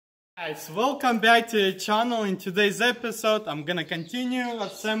Guys, welcome back to the channel. In today's episode I'm gonna continue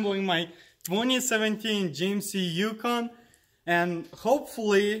assembling my 2017 GMC Yukon, and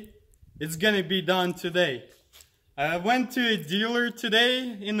hopefully it's gonna be done today. I went to a dealer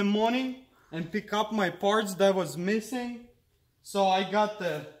today in the morning and picked up my parts that was missing. So I got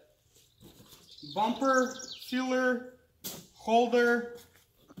the bumper filler holder,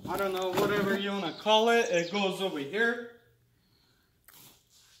 I don't know, whatever you wanna call it. It goes over here.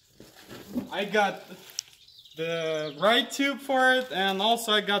 I got the right tube for it, and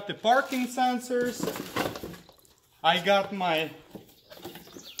also I got the parking sensors. I got my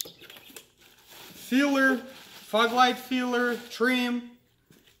feeler, fog light feeler, trim,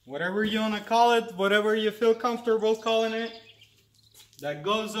 whatever you want to call it, whatever you feel comfortable calling it. That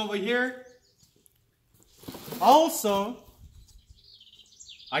goes over here. Also,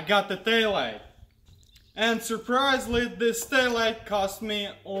 I got the taillight. And surprisingly, this taillight cost me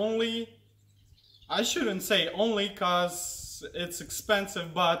only, I shouldn't say only cause it's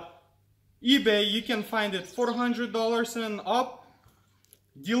expensive, but eBay you can find it $400 and up,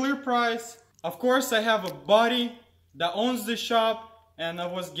 dealer price. Of course I have a buddy that owns the shop and I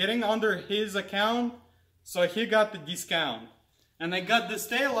was getting under his account, so he got the discount. And I got this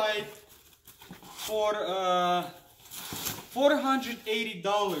taillight for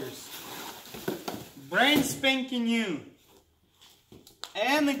 $480. Brand spanking new.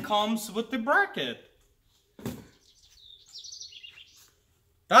 And it comes with the bracket.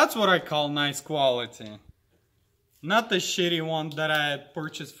 That's what I call nice quality. Not the shitty one that I had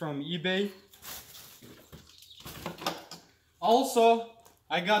purchased from eBay. Also,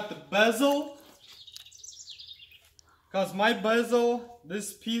 I got the bezel. Because my bezel,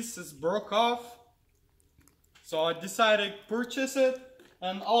 this piece is broke off. So I decided to purchase it.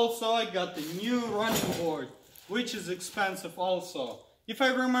 And also I got the new running board, which is expensive also. If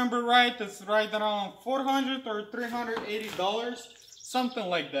I remember right, it's right around $400 or $380, something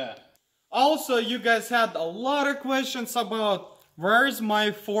like that. Also, you guys had a lot of questions about where's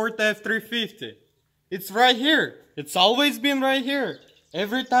my Ford F350. It's right here. It's always been right here.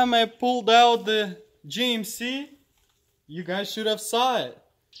 Every time I pulled out the GMC, you guys should have saw it.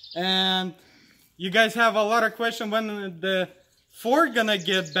 And you guys have a lot of questions when the Ford gonna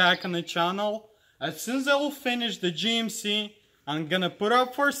get back on the channel. As soon as I will finish the GMC, I'm gonna put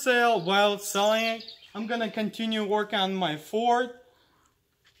up for sale. While selling it, I'm gonna continue working on my Ford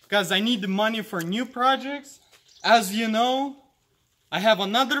because I need the money for new projects. As you know, I have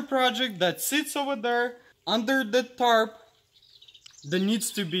another project that sits over there under the tarp that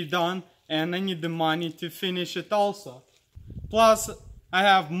needs to be done, and I need the money to finish it also. Plus, I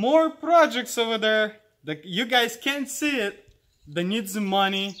have more projects over there that you guys can't see it that needs the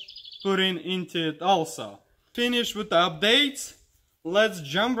money put into it also. Finish with the updates. Let's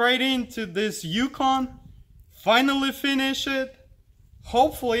jump right into this Yukon. Finally finish it.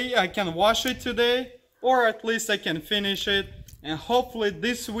 Hopefully I can wash it today, or at least I can finish it, and hopefully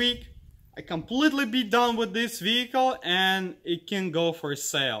this week I completely be done with this vehicle and it can go for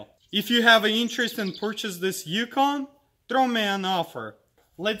sale. If you have an interest in purchase this Yukon, throw me an offer.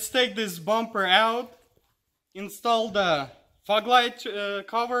 Let's take this bumper out, install the fog light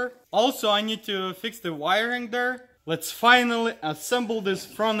cover. Also, I need to fix the wiring there. Let's finally assemble this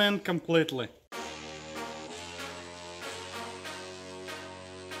front end completely.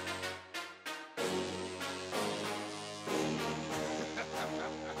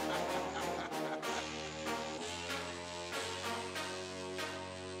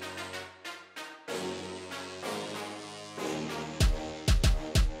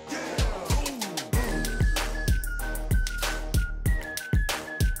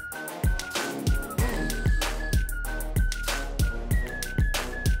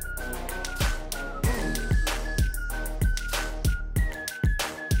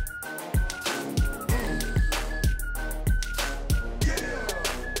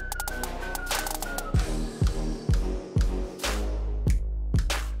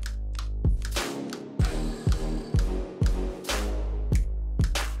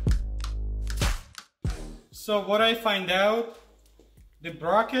 So what I find out, the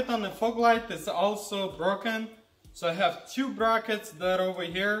bracket on the fog light is also broken. So I have two brackets that are over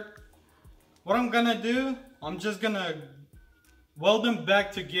here. What I'm gonna do, I'm just gonna weld them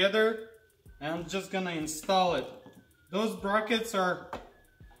back together and I'm just gonna install it. Those brackets are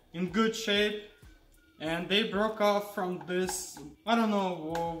in good shape and they broke off from this, I don't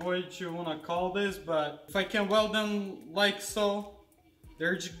know what you wanna call this, but if I can weld them like so,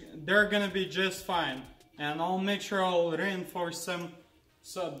 they're gonna be just fine. And I'll make sure I'll reinforce them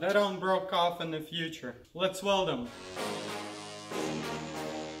so they don't break off in the future. Let's weld them.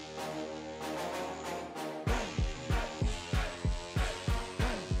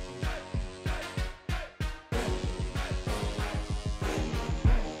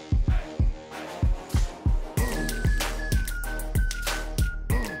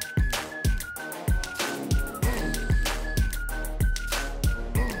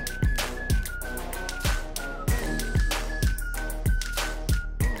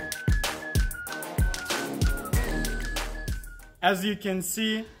 As you can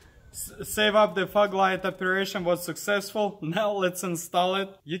see, save up the fog light operation was successful. Now let's install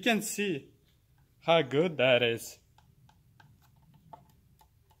it. You can see how good that is.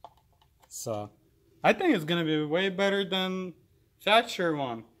 So I think it's gonna be way better than factory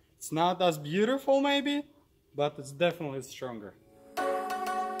one. It's not as beautiful maybe, but it's definitely stronger.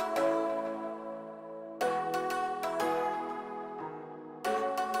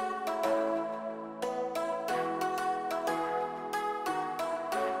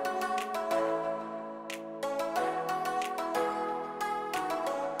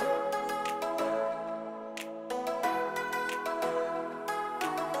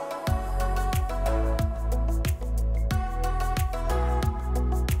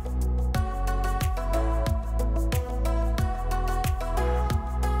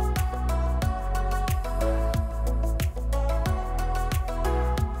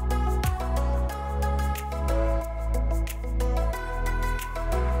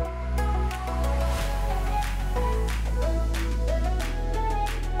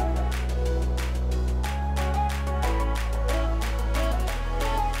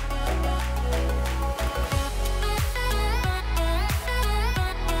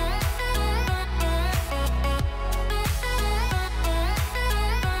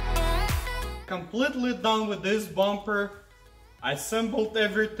 Completely done with this bumper. I assembled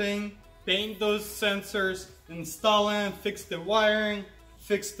everything, paint those sensors, install it, fix the wiring,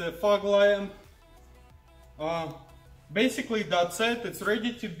 fix the fog lamp. Basically that's it. It's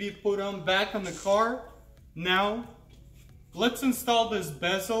ready to be put on back on the car. Now let's install this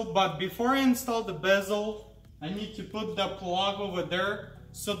bezel, but before I install the bezel I need to put the plug over there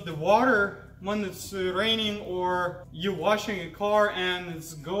so the water, when it's raining or you're washing a car and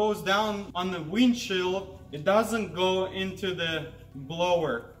it goes down on the windshield, it doesn't go into the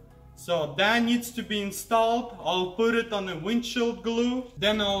blower. So that needs to be installed. I'll put it on the windshield glue,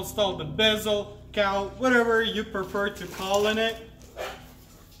 then I'll install the bezel, cowl, whatever you prefer to call in it.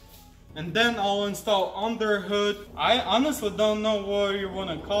 And then I'll install underhood. I honestly don't know what you want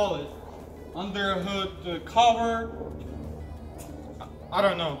to call it. Underhood cover. I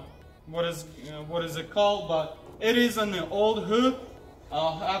don't know what is it called, but it is on the old hood.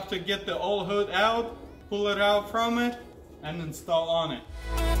 I'll have to get the old hood out, pull it out from it, and install on it.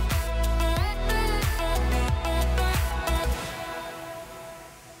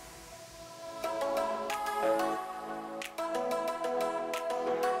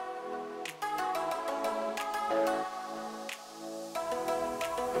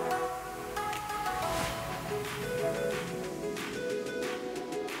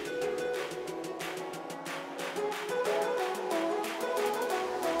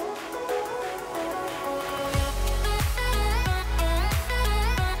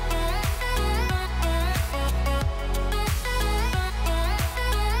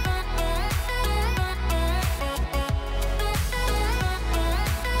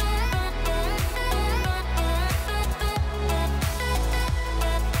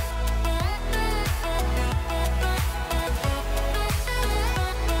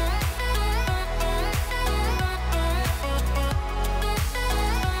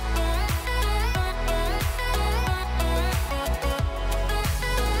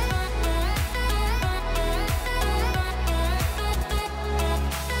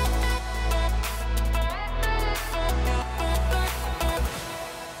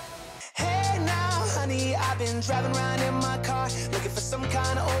 Driving around in my car, looking for some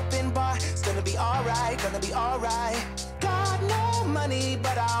kind of open bar. It's gonna be alright, gonna be alright. Got no money,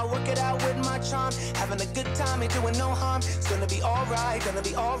 but I'll work it out with my charm. Having a good time, ain't doing no harm. It's gonna be alright, gonna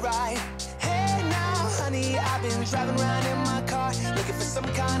be alright. Hey now, honey, I've been driving around in my car, looking for some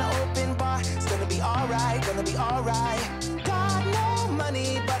kind of open bar. It's gonna be alright, gonna be alright. Got no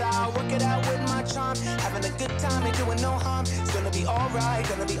money, but I'll work it out with my charm. Having a good time, ain't doing no harm. It's gonna be alright,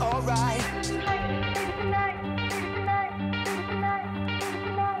 gonna be alright.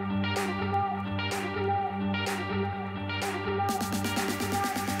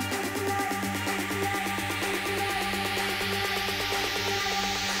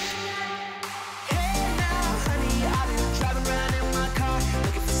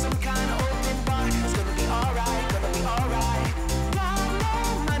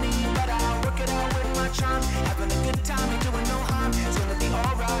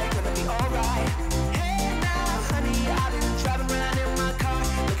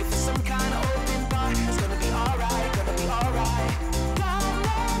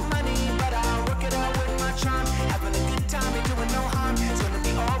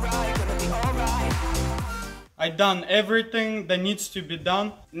 I done everything that needs to be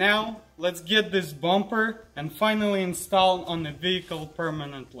done. Now let's get this bumper and finally install on the vehicle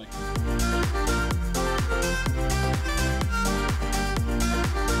permanently.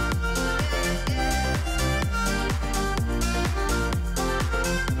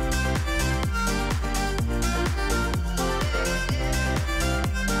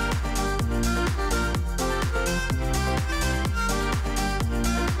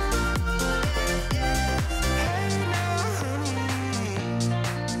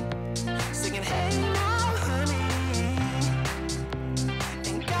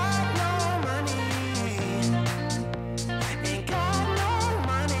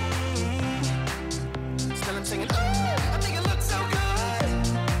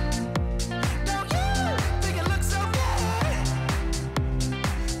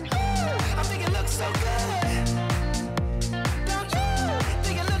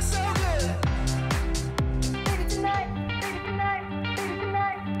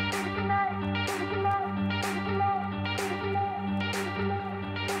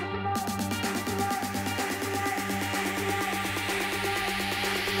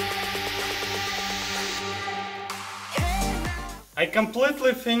 I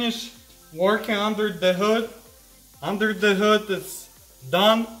completely finished working under the hood. Under the hood is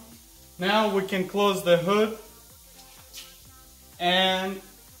done. Now we can close the hood. And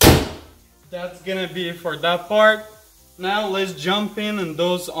that's gonna be it for that part. Now let's jump in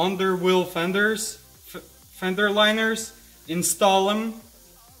those under wheel fenders, fender liners, install them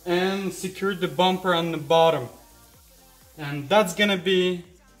and secure the bumper on the bottom. And that's gonna be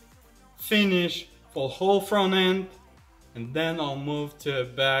finished for whole front end. And then I'll move to the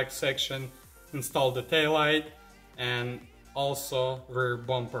back section, install the taillight and also rear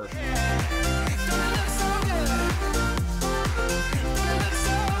bumper.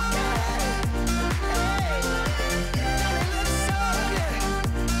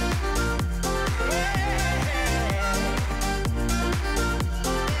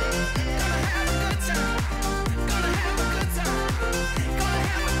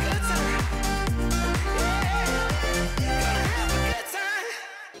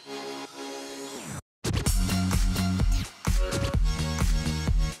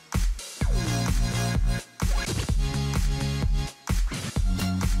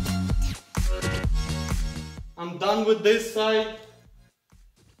 I'm done with this side,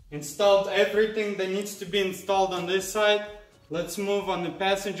 installed everything that needs to be installed on this side. Let's move on the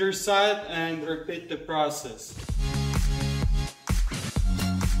passenger side and repeat the process.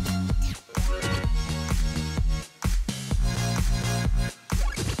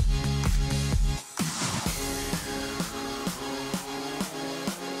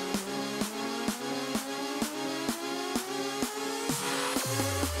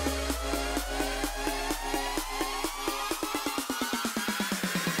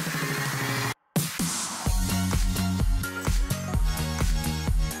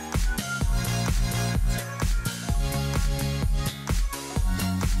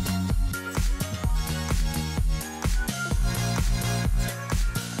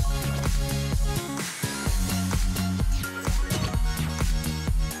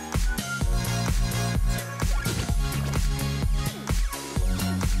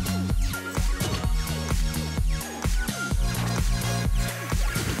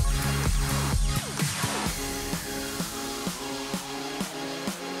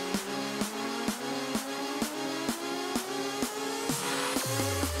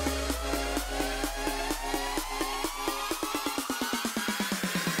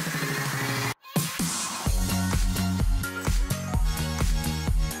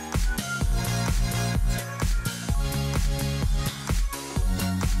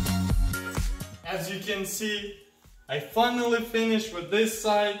 As you can see, I finally finished with this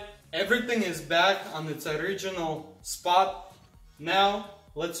side. Everything is back on its original spot. Now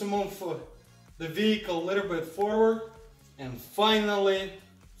let's move the vehicle a little bit forward and finally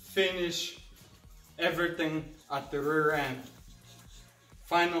finish everything at the rear end.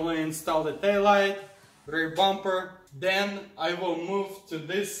 Finally install the taillight, rear bumper. Then I will move to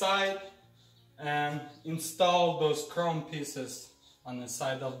this side and install those chrome pieces on the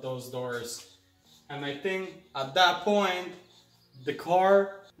side of those doors. And I think at that point, the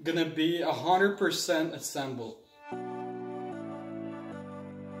car gonna be 100% assembled.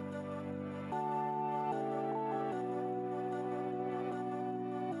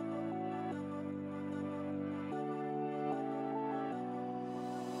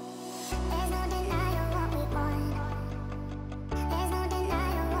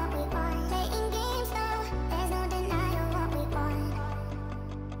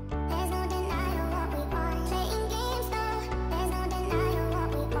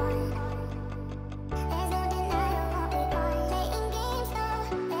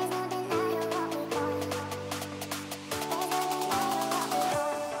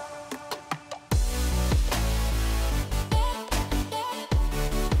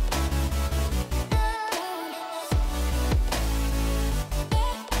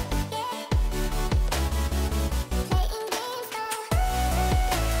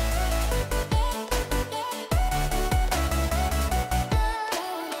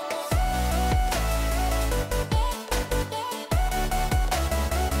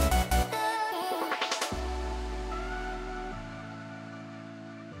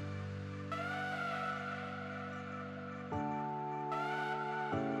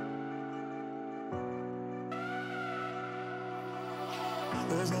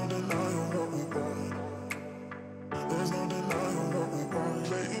 There's no denying what we want. There's no denying what we want.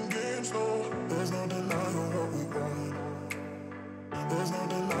 Playing games, no. There's no denying what we want. There's no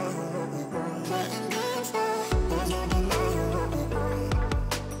denying what we want. Playing games, no. There's no denying what we want.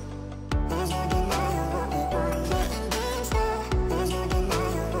 There's no denying what we want. Playing games, no. There's no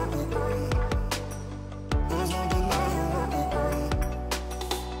denying what we want. There's no denying what we want.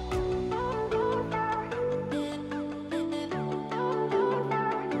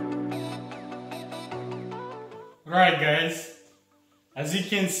 Right guys, as you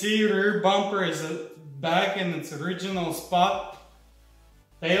can see, rear bumper is back in its original spot.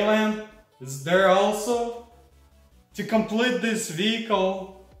 Tail lamp is there also. To complete this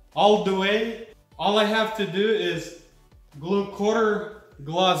vehicle all the way, all I have to do is glue quarter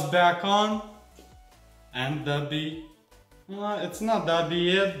glass back on, and that'd be, it's not that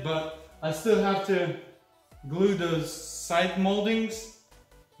be it, but I still have to glue those side moldings,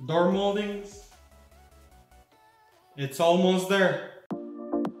 door moldings. It's almost there.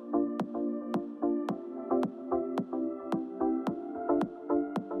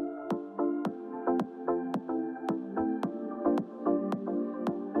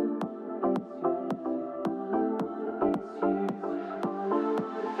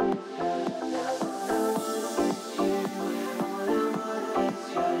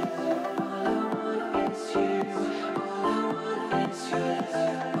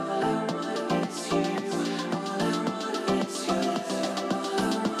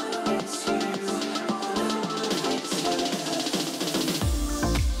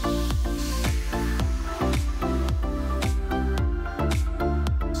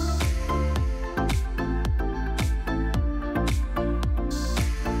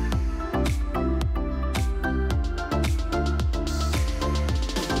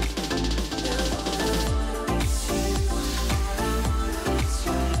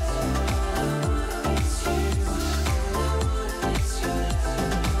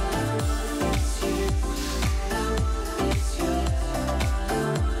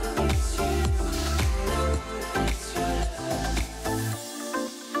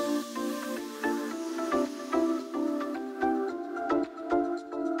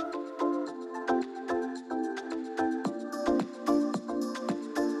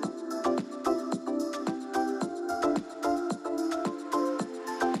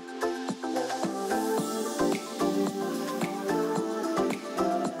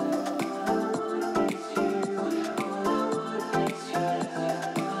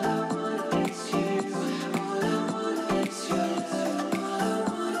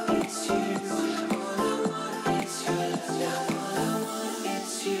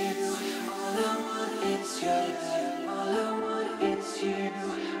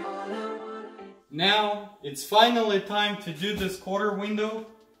 Now it's finally time to do this quarter window.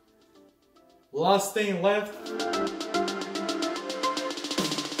 Last thing left.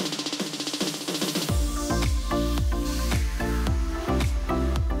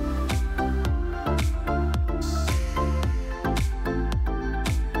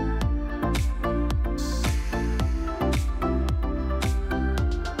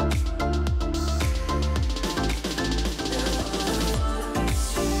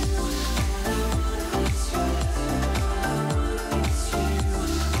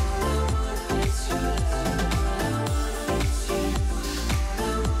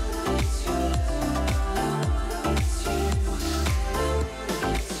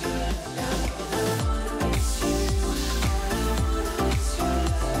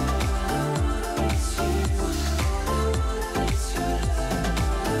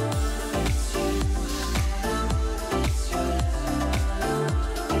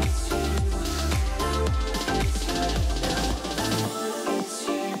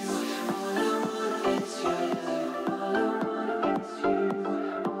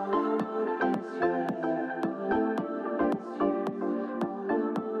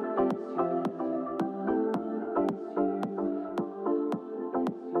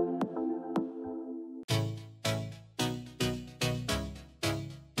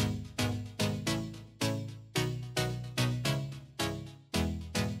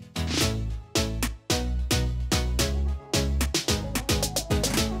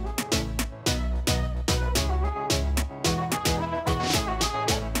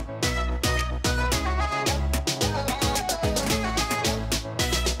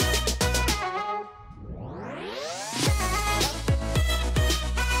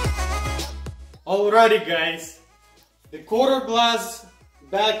 Alrighty guys, the quarter glass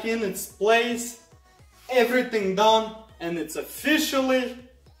back in its place, everything done, and it's officially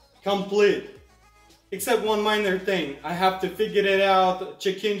complete. except one minor thing. I have to figure it out.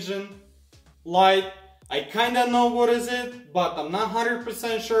 Check engine light, I kinda know what is it, but I'm not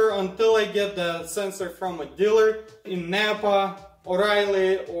 100% sure until I get the sensor from a dealer in Napa,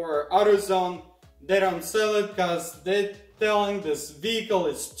 O'Reilly or AutoZone. They don't sell it because they're telling this vehicle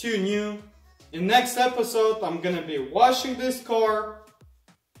is too new. In next episode I'm gonna be washing this car.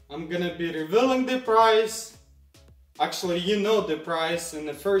 I'm gonna be revealing the price. Actually, you know the price. In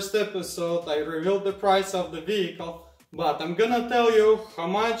the first episode I revealed the price of the vehicle, but I'm gonna tell you how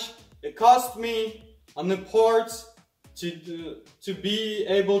much it cost me on the parts to be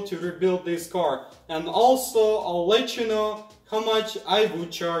able to rebuild this car. And also I'll let you know how much I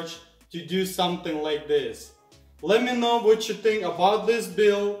would charge to do something like this. Let me know what you think about this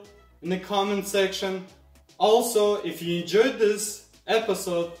build in the comment section. Also, if you enjoyed this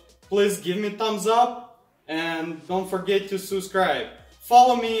episode, please give me a thumbs up and don't forget to subscribe.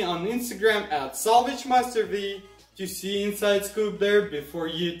 Follow me on Instagram at Salvagemasterv to see inside scoop there before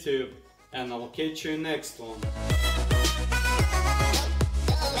YouTube. And I'll catch you next one.